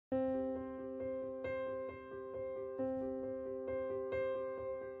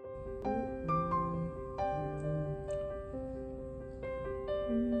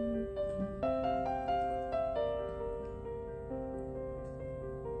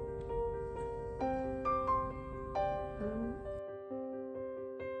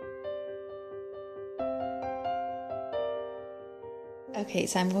Okay,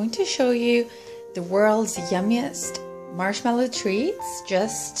 so I'm going to show you the world's yummiest marshmallow treats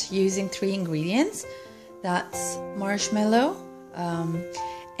just using 3 ingredients. That's marshmallow,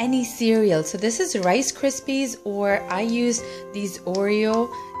 any cereal. So this is Rice Krispies, or I use these Oreo.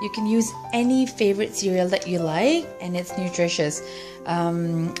 You can use any favorite cereal that you like, and it's nutritious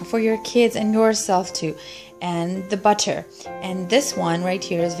for your kids and yourself too. And the butter, and this one right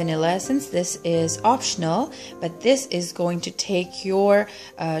here is vanilla essence. This is optional, but this is going to take your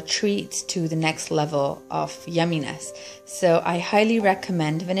treats to the next level of yumminess. So I highly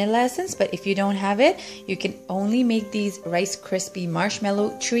recommend vanilla essence, but if you don't have it, you can only make these Rice Krispie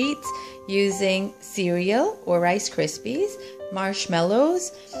marshmallow treats using cereal or Rice Krispies,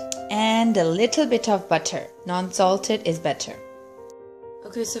 marshmallows, and a little bit of butter. Non-salted is better.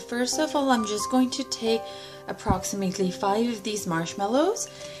 Okay, so first of all, I'm just going to take approximately 5 of these marshmallows,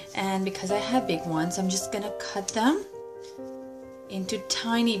 and because I have big ones, I'm just gonna cut them into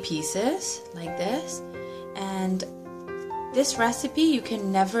tiny pieces like this. And this recipe you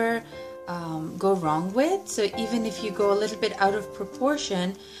can never go wrong with, so even if you go a little bit out of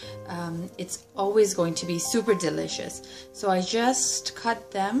proportion, it's always going to be super delicious. So I just cut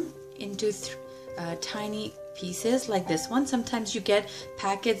them into tiny pieces like this one. Sometimes you get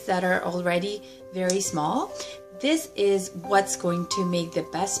packets that are already very small. This is what's going to make the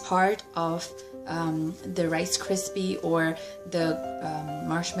best part of the Rice Krispie or the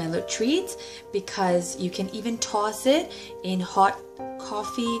marshmallow treats, because you can even toss it in hot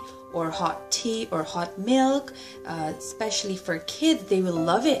coffee or hot tea or hot milk. Especially for kids, they will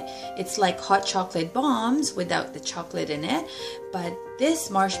love it. It's like hot chocolate bombs without the chocolate in it. But this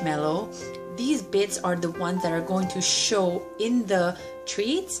marshmallow, these bits are the ones that are going to show in the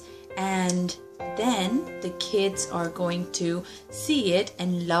treats, and then the kids are going to see it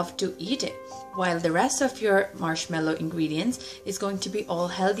and love to eat it, while the rest of your marshmallow ingredients is going to be all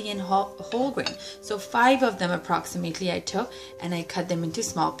healthy and whole grain. So 5 of them approximately I took, and I cut them into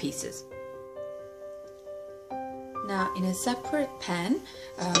small pieces. Now in a separate pan,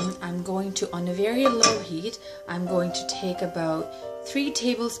 I'm going to, on a very low heat, I'm going to take about 3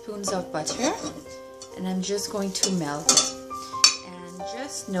 tablespoons of butter, and I'm just going to melt it. And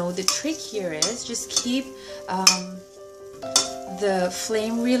just know the trick here is just keep the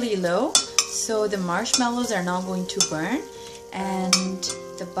flame really low, so the marshmallows are not going to burn and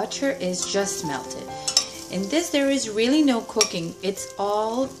the butter is just melted. In this there is really no cooking. It's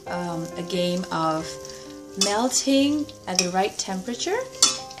all a game of melting at the right temperature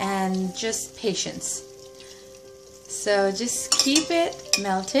and just patience. So just keep it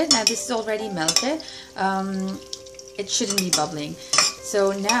melted. Now this is already melted. It shouldn't be bubbling.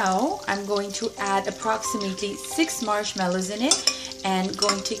 So now I'm going to add approximately 6 marshmallows in it, and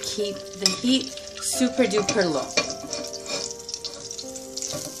going to keep the heat super duper low.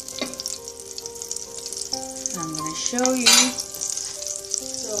 I'm going to show you.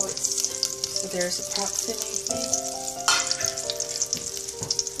 So there's approximately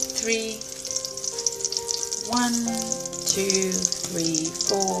 1, 2, 3,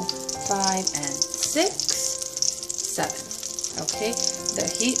 4, 5, and 6, 7. Okay, the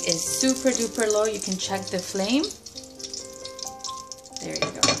heat is super duper low. You can check the flame. There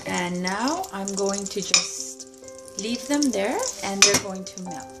you go. And now I'm going to just leave them there, and they're going to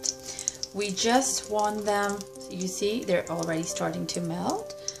melt. We just want them, you see, they're already starting to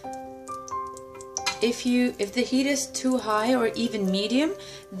melt. If the heat is too high or even medium,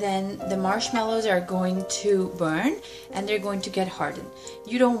 then the marshmallows are going to burn and they're going to get hardened.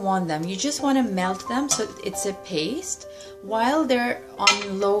 You don't want them. You just want to melt them so it's a paste. While they're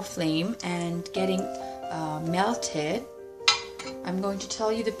on low flame and getting melted, I'm going to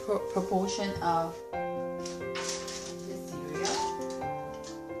tell you the proportion of the cereal.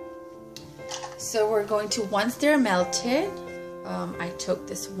 So we're going to, once they're melted, I took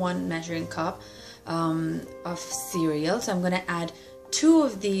this 1 measuring cup of cereal, so I'm going to add 2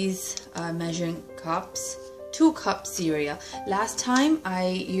 of these measuring cups, 2 cup cereal. Last time I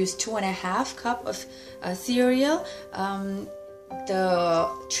used 2.5 cup of cereal. The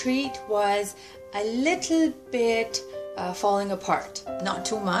treat was a little bit falling apart, not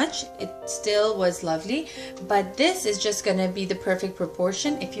too much. It still was lovely, but this is just going to be the perfect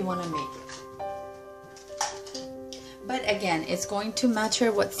proportion if you want to make it. But again, it's going to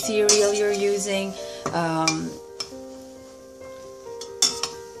matter what cereal you're using,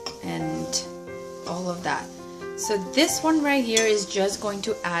 and all of that. So this one right here is just going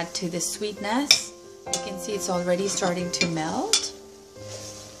to add to the sweetness. You can see it's already starting to melt.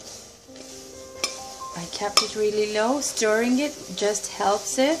 I kept it really low. Stirring it just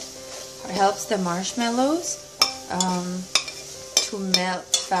helps the marshmallows to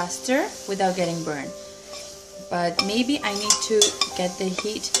melt faster without getting burned. But maybe I need to get the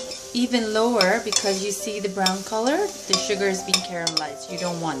heat even lower because you see the brown color, the sugar is being caramelized. You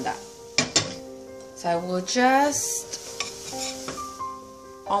don't want that. So I will just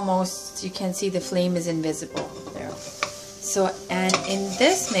almost, you can see the flame is invisible there. So, and in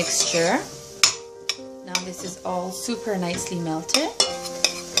this mixture, now this is all super nicely melted.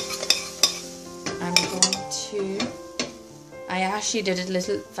 I'm going to, I actually did it a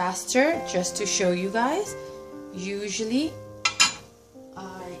little faster just to show you guys. Usually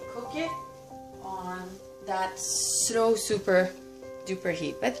I cook it on that slow super duper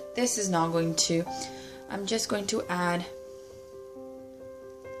heat, but this is not going to. I'm just going to add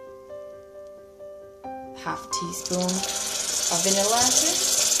half teaspoon of vanilla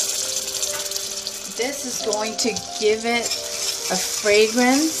essence. This is going to give it a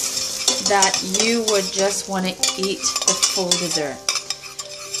fragrance that you would just want to eat the full dessert.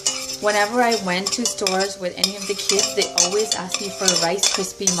 Whenever I went to stores with any of the kids, they always ask me for Rice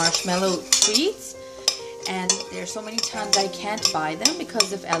Krispie marshmallow treats, and there's so many times I can't buy them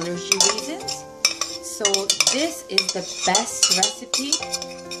because of allergy reasons. So this is the best recipe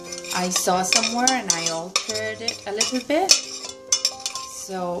I saw somewhere and I altered it a little bit.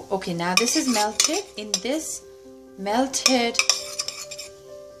 So okay, now this is melted. In this melted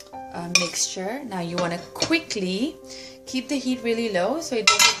mixture, now you want to quickly keep the heat really low so it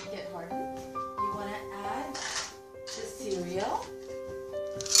doesn't get hardened. You want to add the cereal,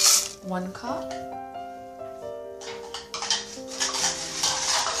 1 cup.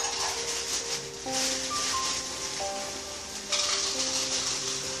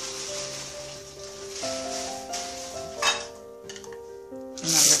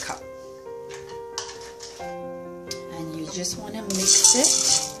 Another cup. And you just want to mix it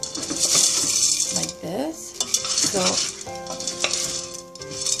like this. So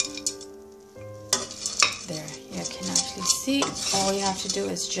there, you can actually see. All you have to do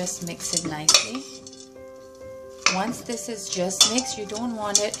is just mix it nicely. Once this is just mixed, you don't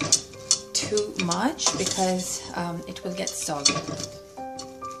want it too much because it will get soggy.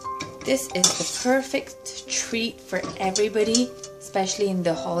 This is the perfect treat for everybody, especially in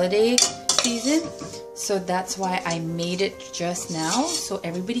the holiday season. So that's why I made it just now, so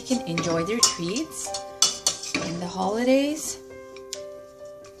everybody can enjoy their treats in the holidays.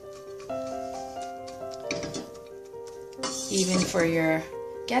 Even for your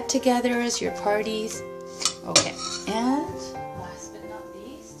get-togethers, your parties. Okay, and last but not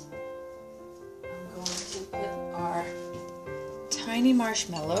least, I'm going to put our tiny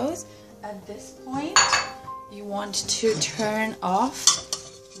marshmallows. At this point, you want to turn off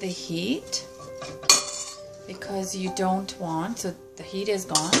the heat because you don't want, so the heat is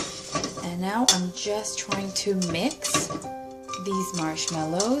gone. And now I'm just trying to mix these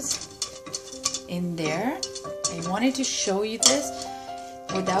marshmallows in there. I wanted to show you this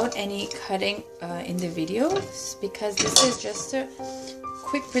without any cutting in the videos because this is just a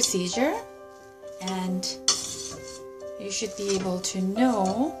quick procedure and you should be able to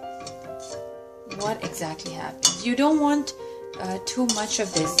know what exactly happened. You don't want too much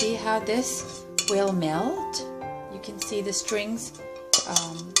of this. See how this will melt? You can see the strings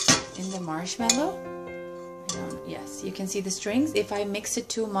in the marshmallow. Yes, you can see the strings. If I mix it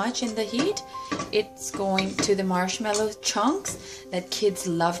too much in the heat, it's going to, the marshmallow chunks that kids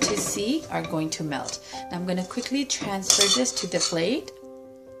love to see are going to melt. Now I'm going to quickly transfer this to the plate.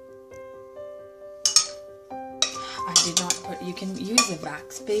 I did not put, you can use a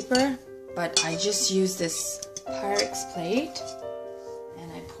wax paper, but I just used this Pyrex plate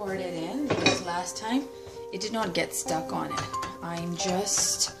and I poured it in because last time it did not get stuck on it. I'm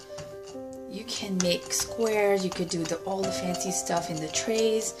just, you can make squares, you could do all the fancy stuff in the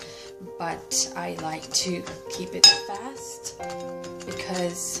trays, but I like to keep it fast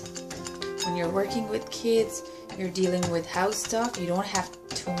because when you're working with kids, you're dealing with house stuff, you don't have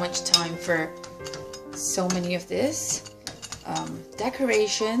too much time for so many of this.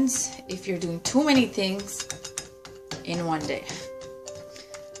 Decorations, if you're doing too many things in one day.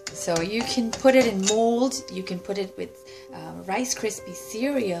 So you can put it in molds, you can put it with Rice Krispie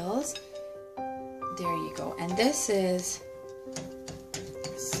cereals. There you go. And this is,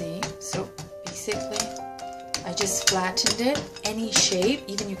 see, so basically I just flattened it, any shape,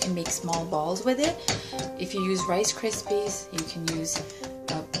 even you can make small balls with it. If you use Rice Krispies, you can use,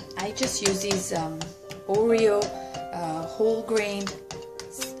 I just use these Oreo whole grain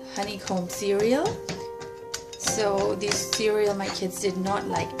honeycomb cereal. So this cereal my kids did not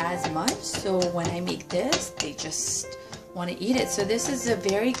like as much, so when I make this, they just want to eat it. So this is a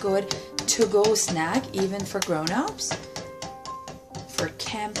very good to-go snack even for grown-ups.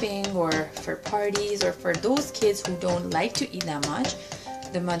 camping or for parties or for those kids who don't like to eat that much,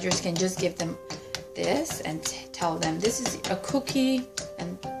 the mothers can just give them this and tell them this is a cookie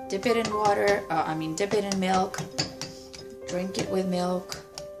and dip it in water, dip it in milk, drink it with milk,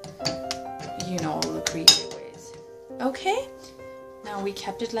 you know, all the creative ways. Okay, now we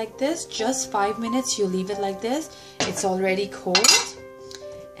kept it like this, just 5 minutes. You leave it like this. It's already cold,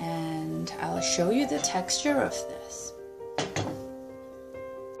 and I'll show you the texture of this.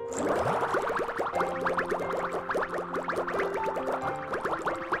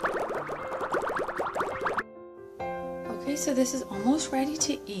 Okay, so this is almost ready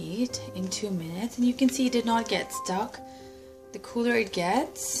to eat in 2 minutes, and you can see it did not get stuck. The cooler it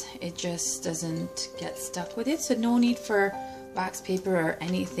gets, it just doesn't get stuck with it, so no need for wax paper or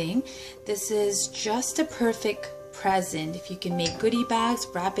anything. This is just a perfect present. If you can make goodie bags,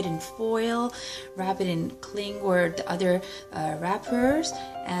 wrap it in foil, wrap it in cling or the other wrappers,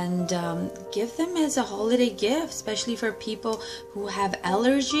 and give them as a holiday gift, especially for people who have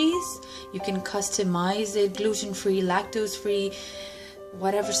allergies. You can customize it, gluten-free, lactose-free,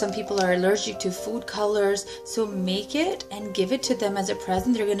 whatever. Some people are allergic to food colors, so make it and give it to them as a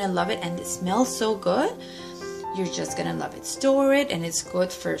present. They're gonna love it, and it smells so good. You're just gonna love it. Store it, and it's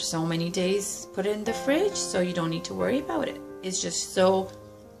good for so many days. Put it in the fridge, so you don't need to worry about it. It's just so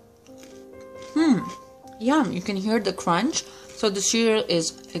yum. You can hear the crunch. So the cereal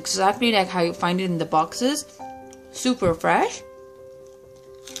is exactly like how you find it in the boxes, super fresh.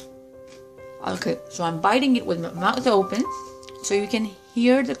 Okay, so I'm biting it with my mouth open so you can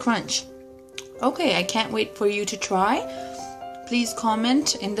hear the crunch. Okay, I can't wait for you to try. Please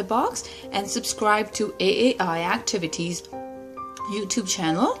comment in the box and subscribe to AAI Activities YouTube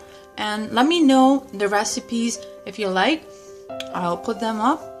channel, and let me know the recipes if you like. I'll put them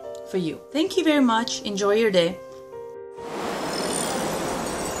up for you. Thank you very much. Enjoy your day.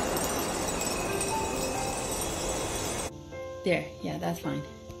 There, yeah, that's fine.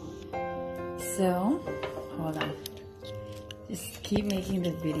 So, hold on. Just keep making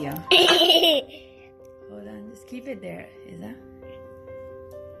the video. Hold on, just keep it there. Is that?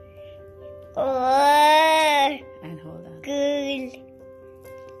 And hold on. Good.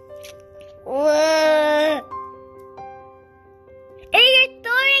 Hey, you're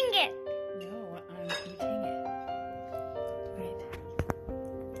throwing it. No, I'm eating it. Wait.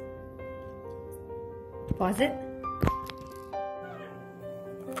 Pause it.